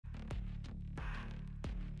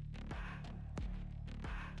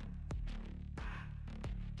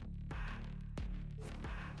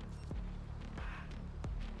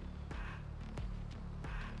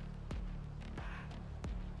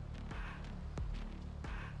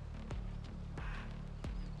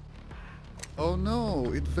Oh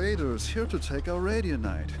no, invaders here to take our radio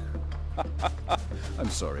night. I'm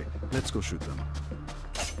sorry. Let's go shoot them.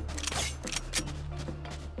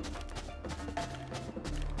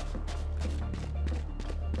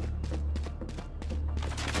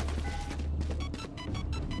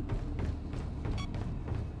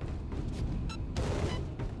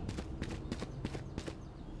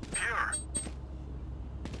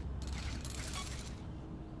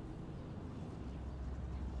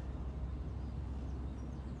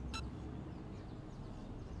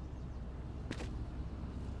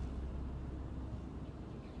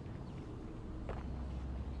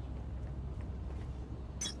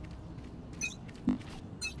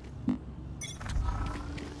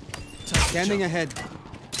 Scanning ahead.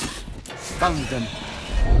 Found them.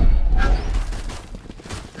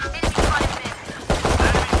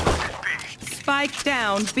 Spike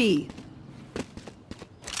down B.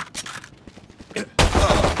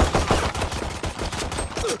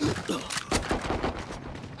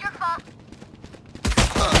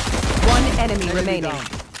 One enemy remaining. Down.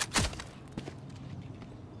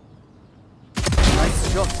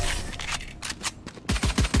 Nice shot.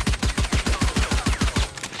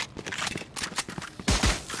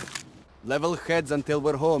 Level heads until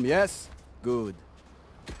we're home, yes? Good.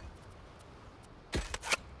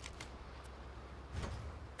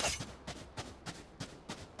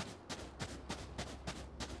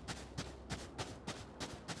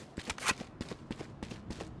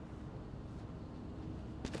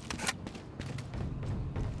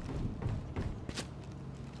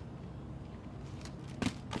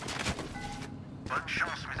 Bonne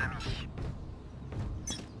chance, mes amis.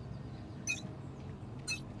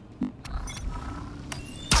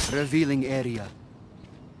 Revealing area.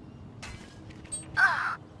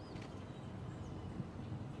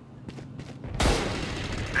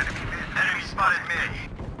 Enemy spotted mid.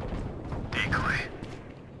 Decoy.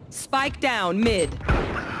 Spike down mid.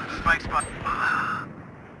 Spike spot.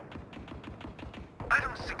 I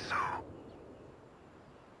don't think so.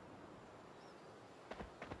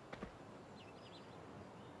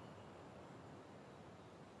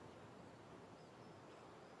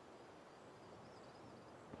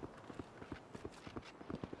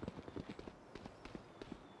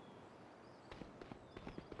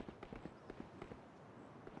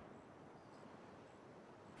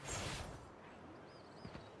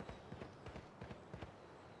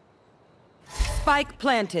 Spike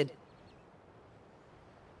planted.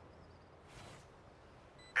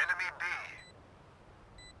 Enemy B.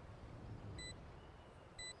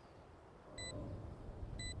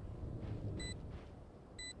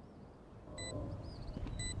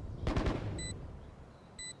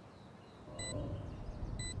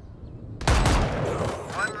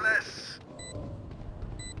 One less.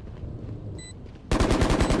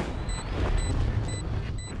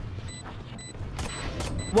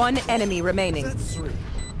 One enemy remaining. That's three.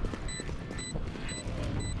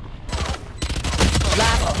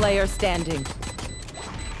 Last player standing.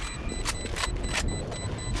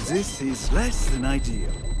 This is less than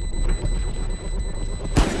ideal.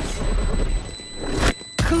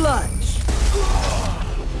 Clutch.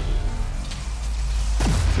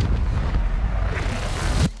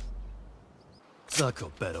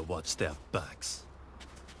 Zucko better watch their backs.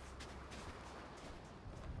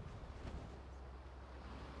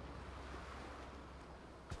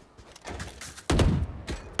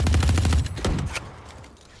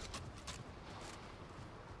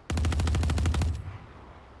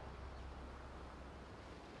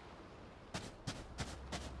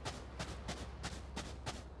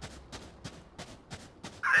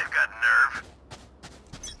 They've got nerve.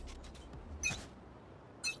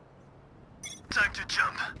 Time to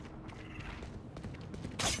jump.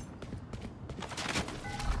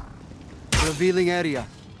 Revealing area.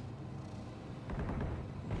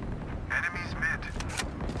 Enemies mid.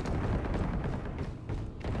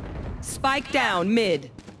 Spike down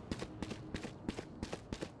mid.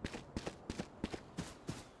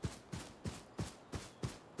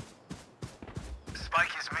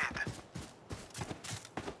 Spike is mid.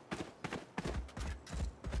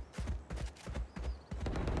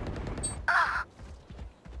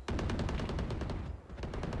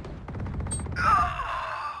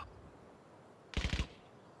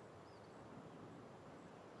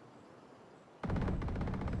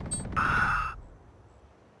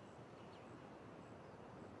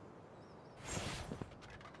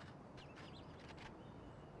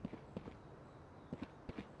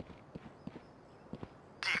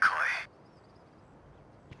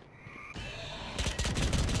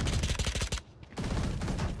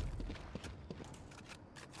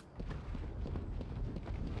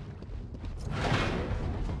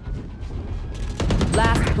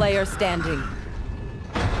 Last player standing.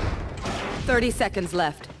 30 seconds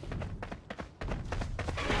left.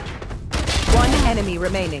 One enemy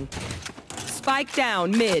remaining. Spike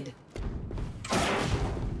down mid.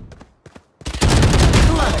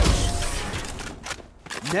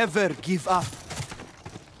 Never give up.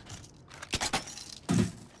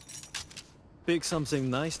 Pick something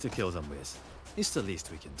nice to kill them with. It's the least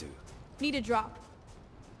we can do. Need a drop.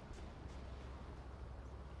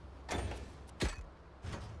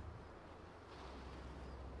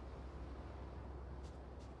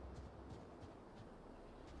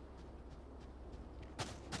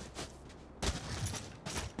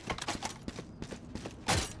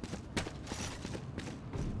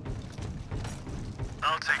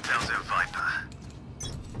 I'll take down their Viper.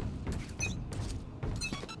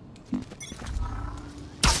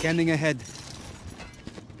 Scanning ahead.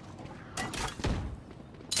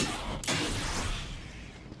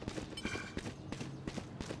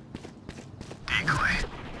 Decoy.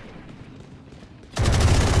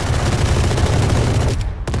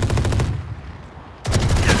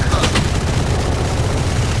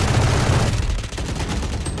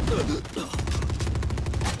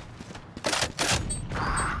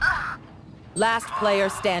 Last player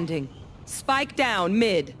standing. Spike down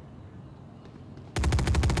mid.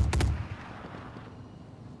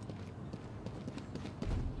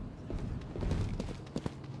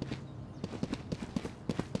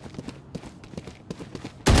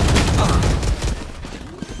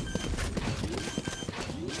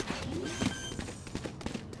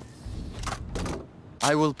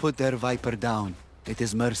 I will put their Viper down. It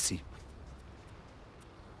is mercy.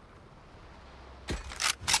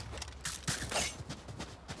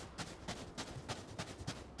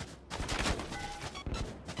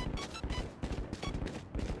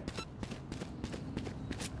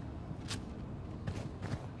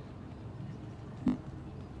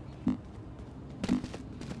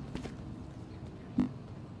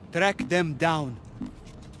 Track them down.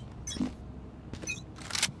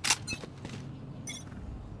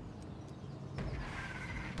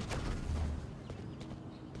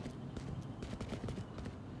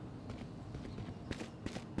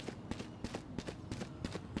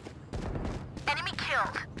 Enemy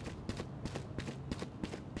killed.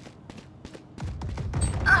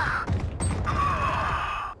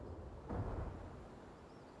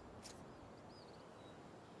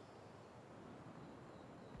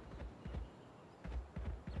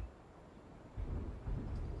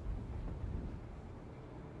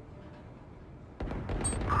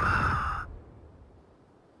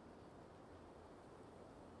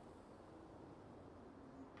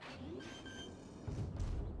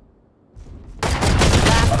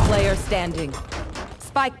 Last player standing.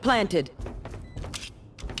 Spike planted.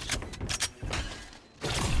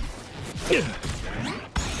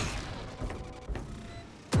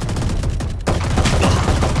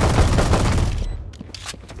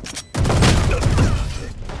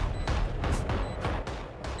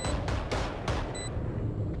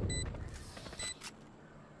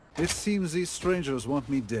 It seems these strangers want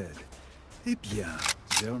me dead. Eh bien,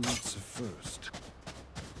 they're not the first.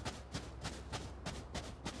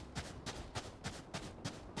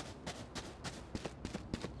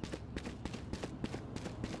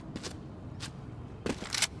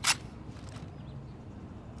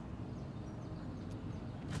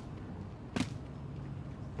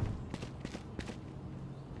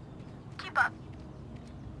 Keep up.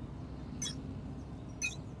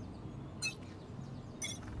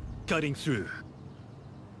 Cutting through.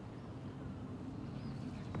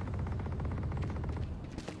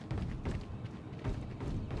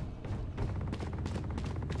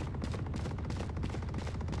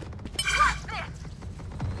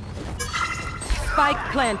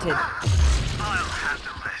 Spike planted. I'll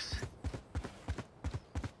handle this.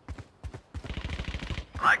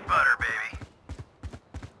 Like butter, baby.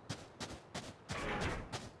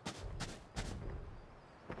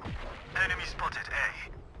 Enemy spotted A.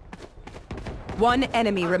 One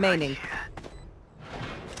enemy remaining. Here.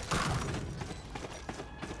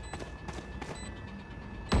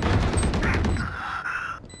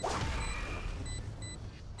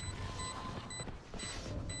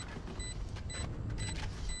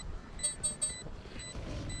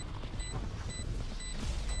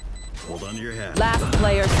 Hold on to your hat. Last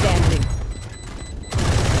player standing.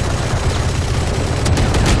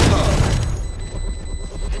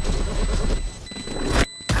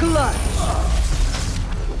 Clutch.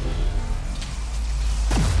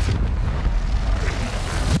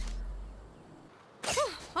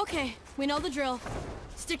 Okay, we know the drill.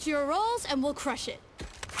 Stick to your roles and we'll crush it.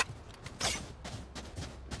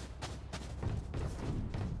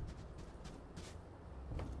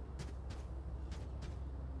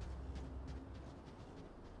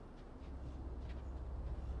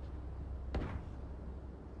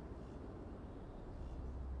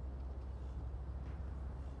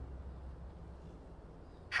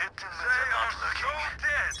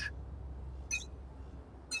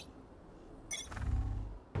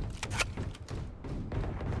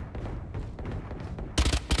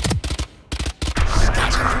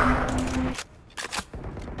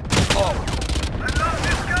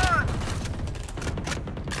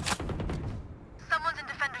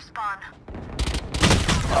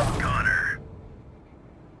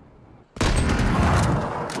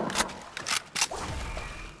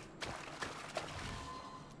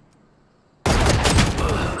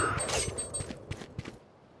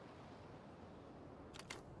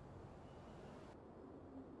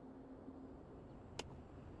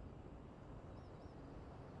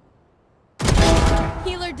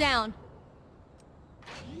 Healer down.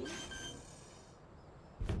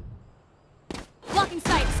 Blocking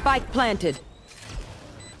sight. Spike planted.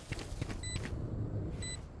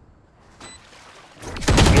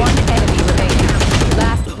 One enemy remaining.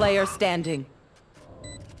 Last player standing.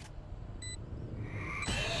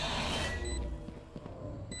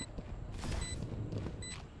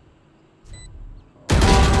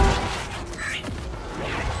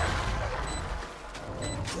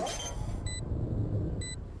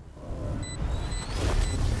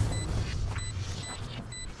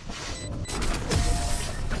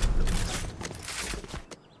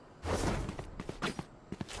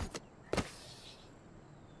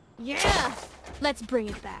 Yeah! Let's bring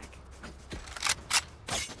it back.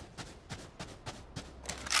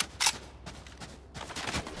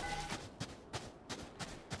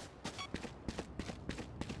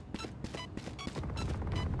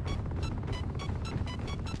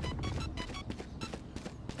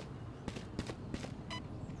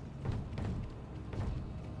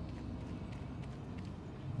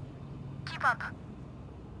 Keep up.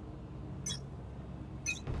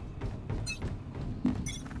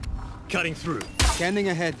 Cutting through. Scanning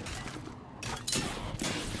ahead.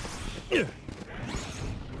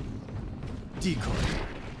 Decoy.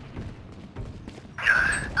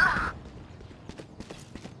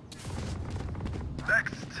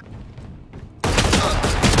 Next.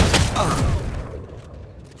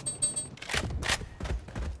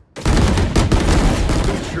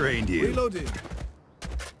 Who trained you? Reloading.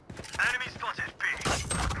 Enemy spotted. B.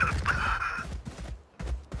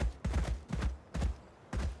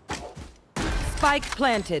 Spike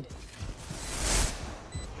planted.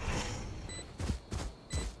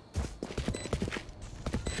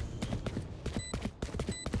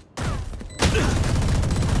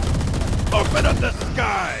 Open up the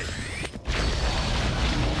sky!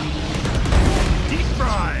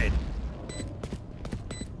 Destroyed!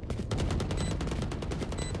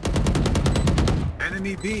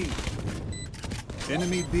 Enemy B.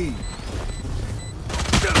 Enemy B.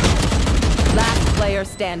 Last player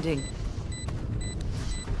standing.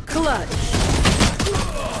 Clutch.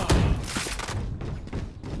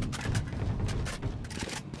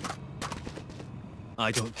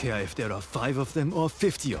 I don't care if there are 5 of them or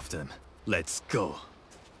 50 of them. Let's go.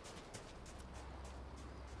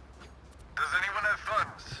 Does anyone have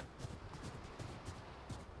funds?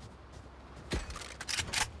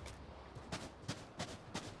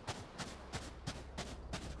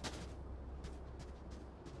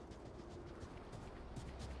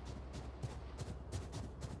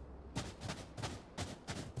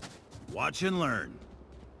 Watch and learn.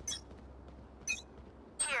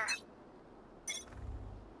 Here.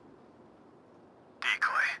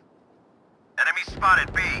 Decoy. Enemy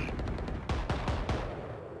spotted B.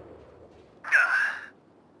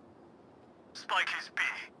 Spike is B.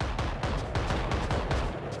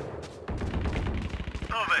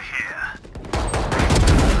 Over here.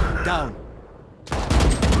 Down.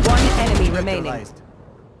 One enemy remaining. Neutralized.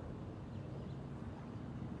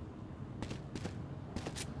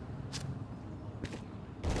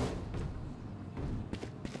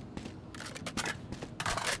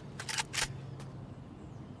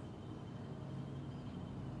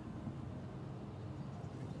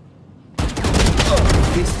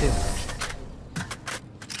 Missed him.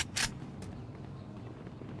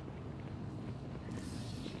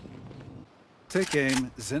 Take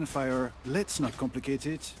aim, Zenfire. Let's not complicate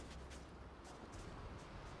it.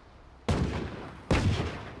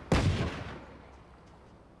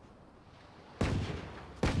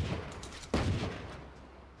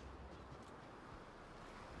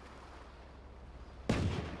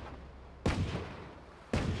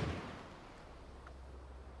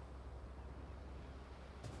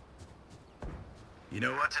 You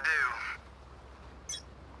know what to do.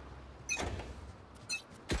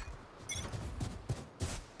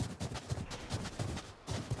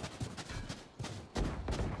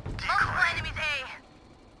 Multiple enemies A.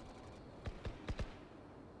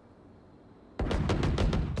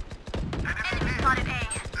 Enemy spotted A.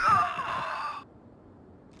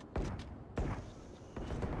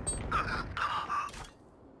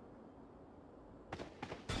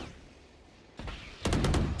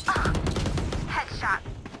 Headshot.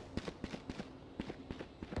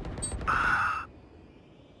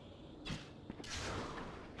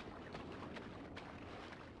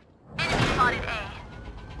 Enemy spotted A.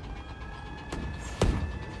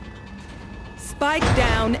 Spike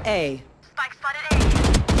down A. Spike spotted A.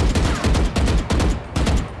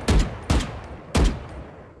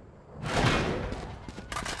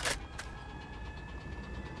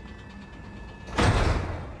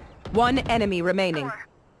 One enemy remaining.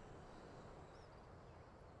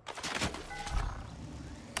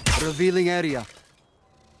 Revealing area.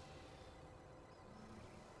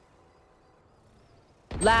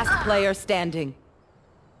 Last player standing.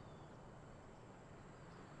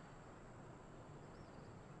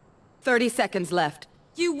 Thirty seconds left.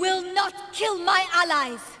 You will not kill my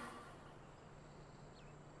allies!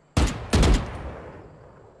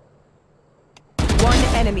 One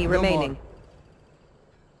enemy No remaining.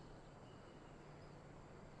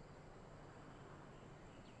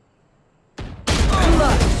 A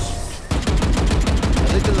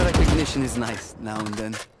little recognition is nice now and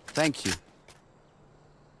then. Thank you.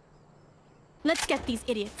 Let's get these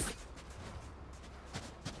idiots.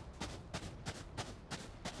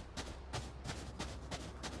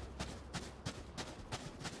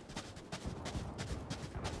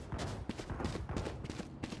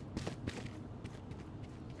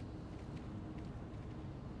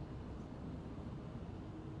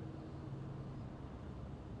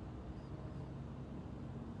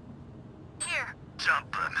 Here.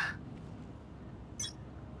 Jump them.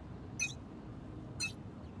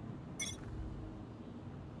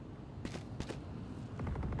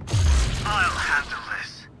 I'll handle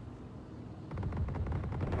this.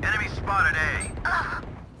 Enemy spotted A.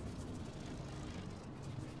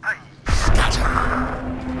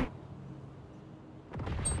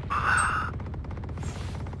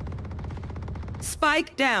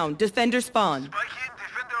 Spike down. Defender spawn. Spike in,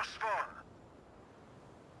 defender spawn.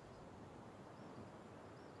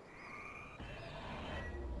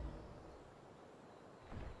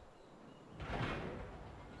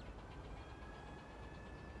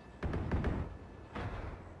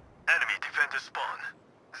 Enemy defender spawn.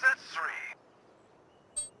 That's three.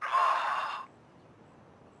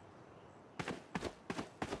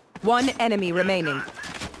 One enemy remaining.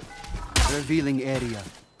 Revealing area.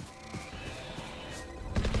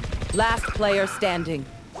 Last player standing.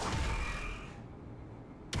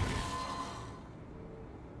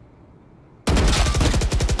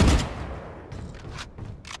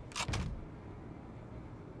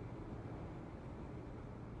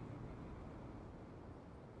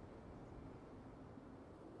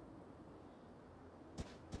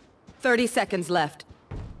 Thirty seconds left.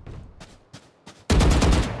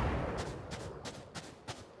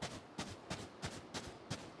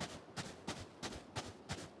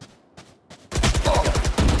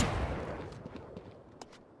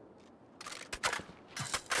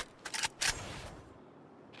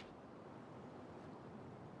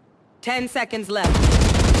 Ten seconds left.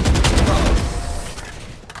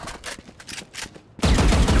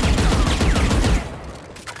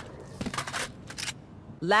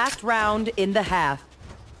 Last round in the half.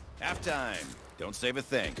 Halftime. Don't save a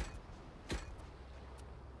thing.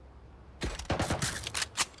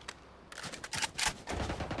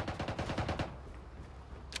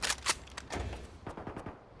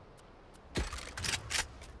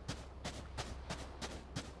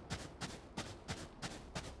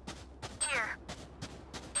 Here.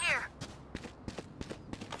 Here.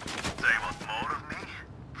 They want more of me?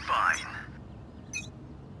 Fine.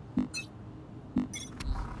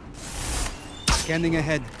 Scanning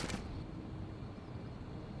ahead.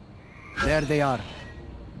 There they are.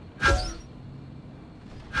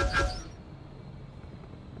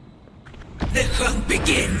 The hunt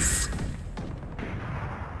begins!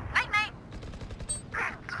 Night, night.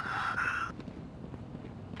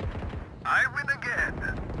 I win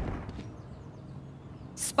again.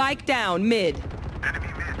 Spike down mid. Enemy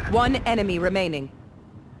mid. One enemy remaining.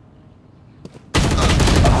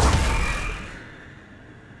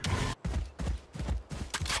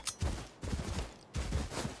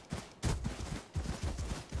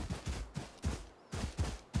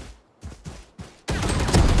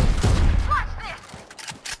 Watch this.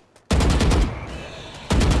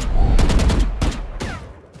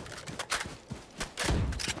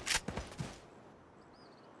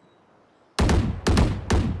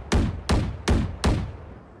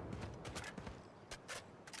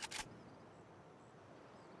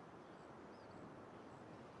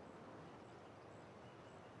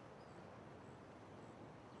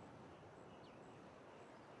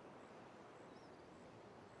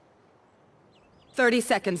 30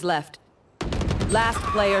 seconds left. Last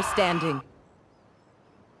player standing.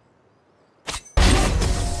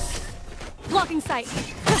 Blocking sight.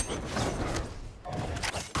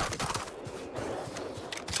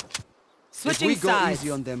 Switching If we go sides.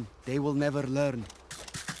 easy on them, they will never learn.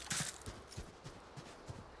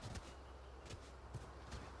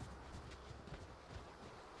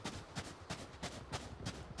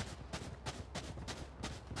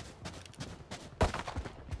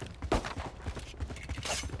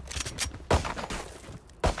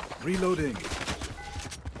 Reloading.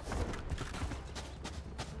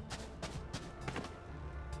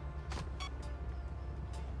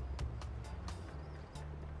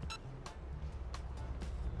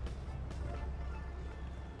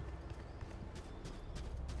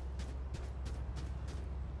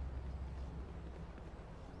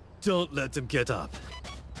 Don't let them get up.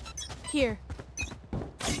 Here.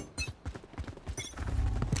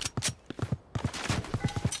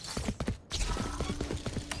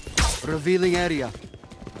 Revealing area.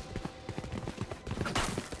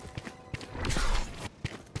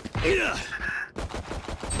 Enemy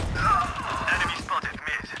spotted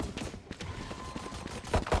mid.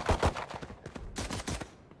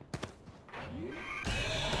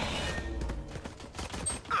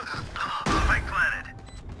 Spike planted.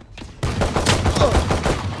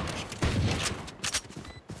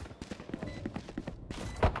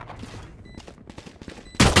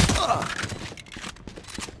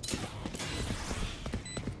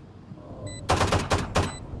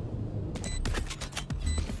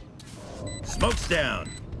 Smoke's down.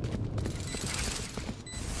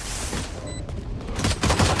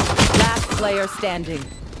 Last player standing.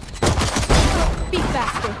 Be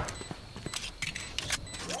faster.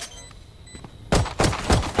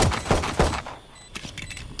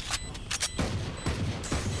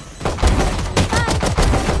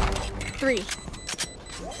 Bye. 3.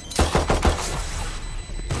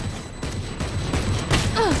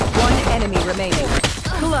 One enemy remaining.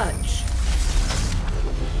 Clutch.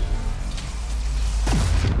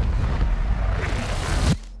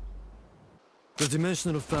 The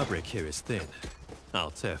dimensional fabric here is thin. I'll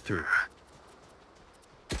tear through.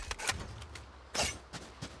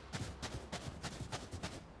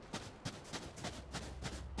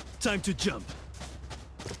 Time to jump.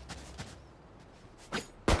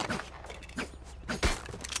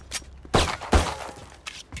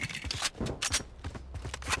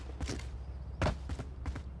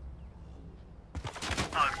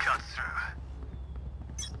 I'll cut through.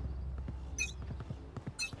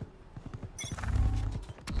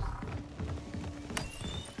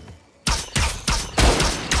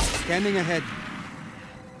 Scanning ahead.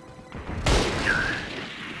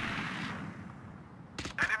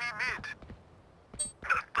 Enemy mid.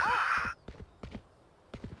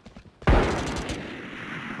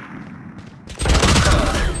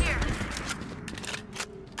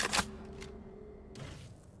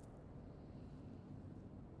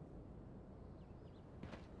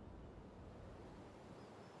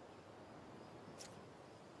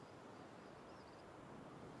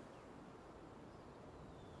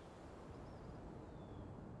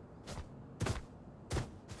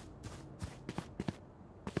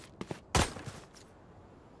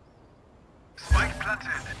 Spike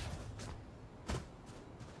planted.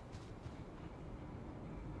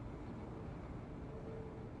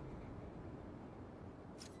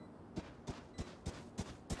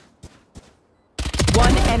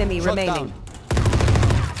 One enemy Shot remaining. down.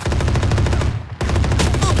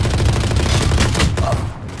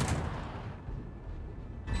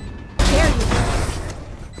 There you go.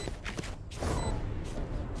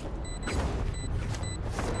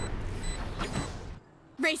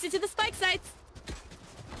 Race it to the spike sites.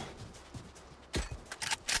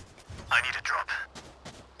 I need a drop.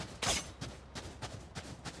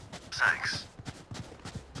 Thanks.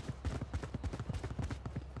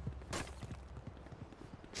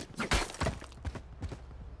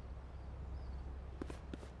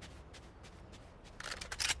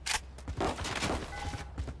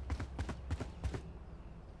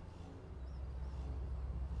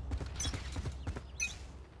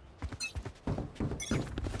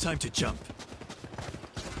 Time to jump.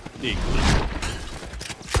 Equally.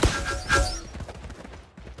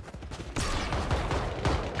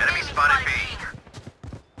 Enemy spotted B.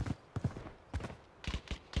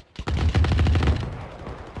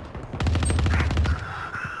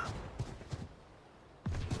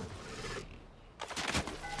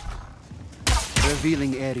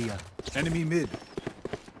 Revealing area. Enemy mid.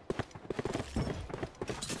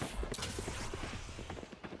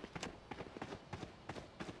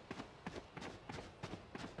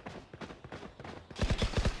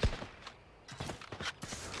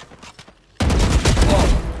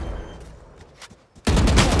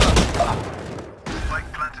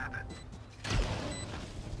 Spike planted.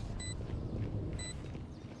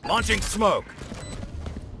 Launching smoke.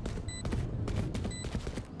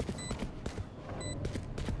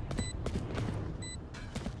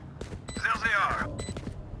 There they are.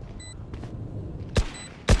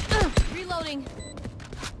 Reloading.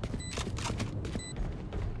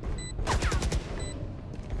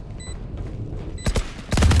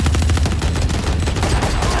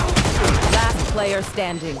 player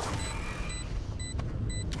standing.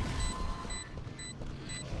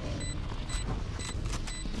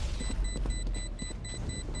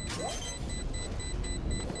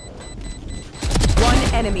 One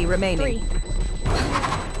enemy remaining. 3.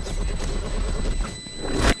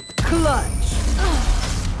 Clutch.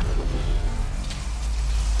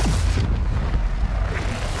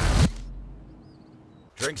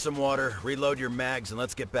 Drink some water, reload your mags, and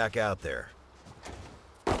let's get back out there.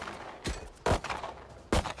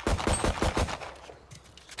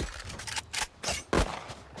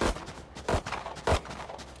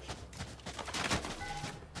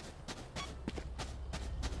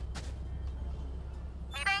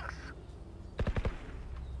 Thanks.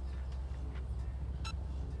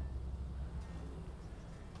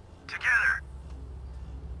 Together.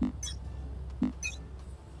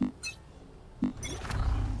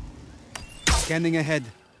 Scanning ahead.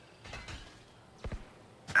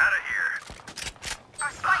 Out of here.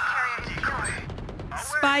 Our spike carrier is killed.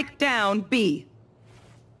 Spike down B.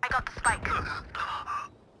 I got the spike.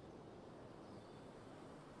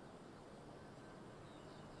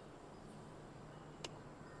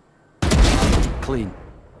 Clean.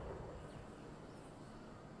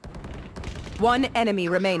 One enemy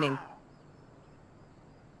remaining.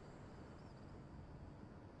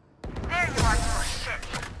 There you are, you shit.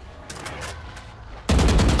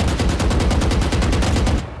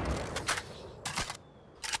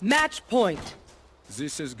 Match point.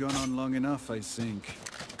 This has gone on long enough, I think.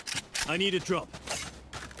 I need a drop.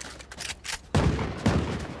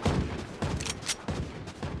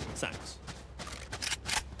 Thanks.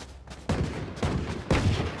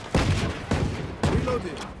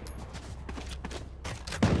 Reloading.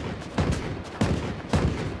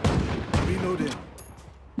 Reloading.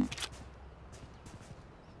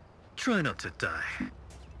 Try not to die.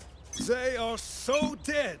 They are so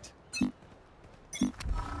dead.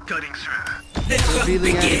 Cutting through. The hunt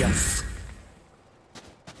Revealing area. begins.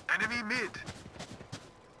 Enemy mid.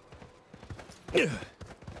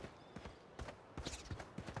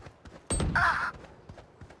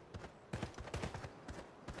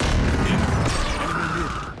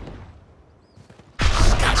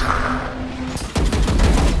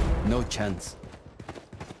 No chance.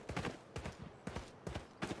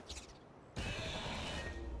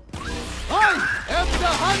 I am the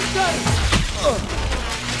hunter!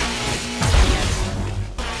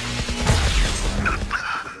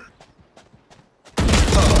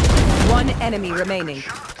 One enemy remaining.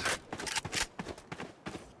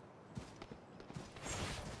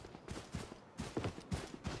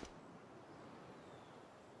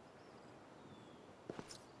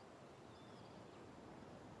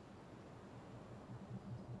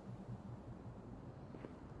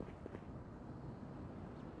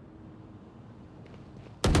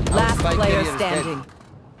 Last Spike player carrier is dead. standing.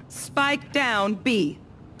 Spike down B.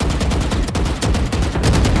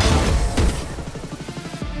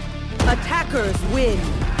 Attackers win.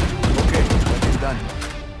 Okay, weapon done.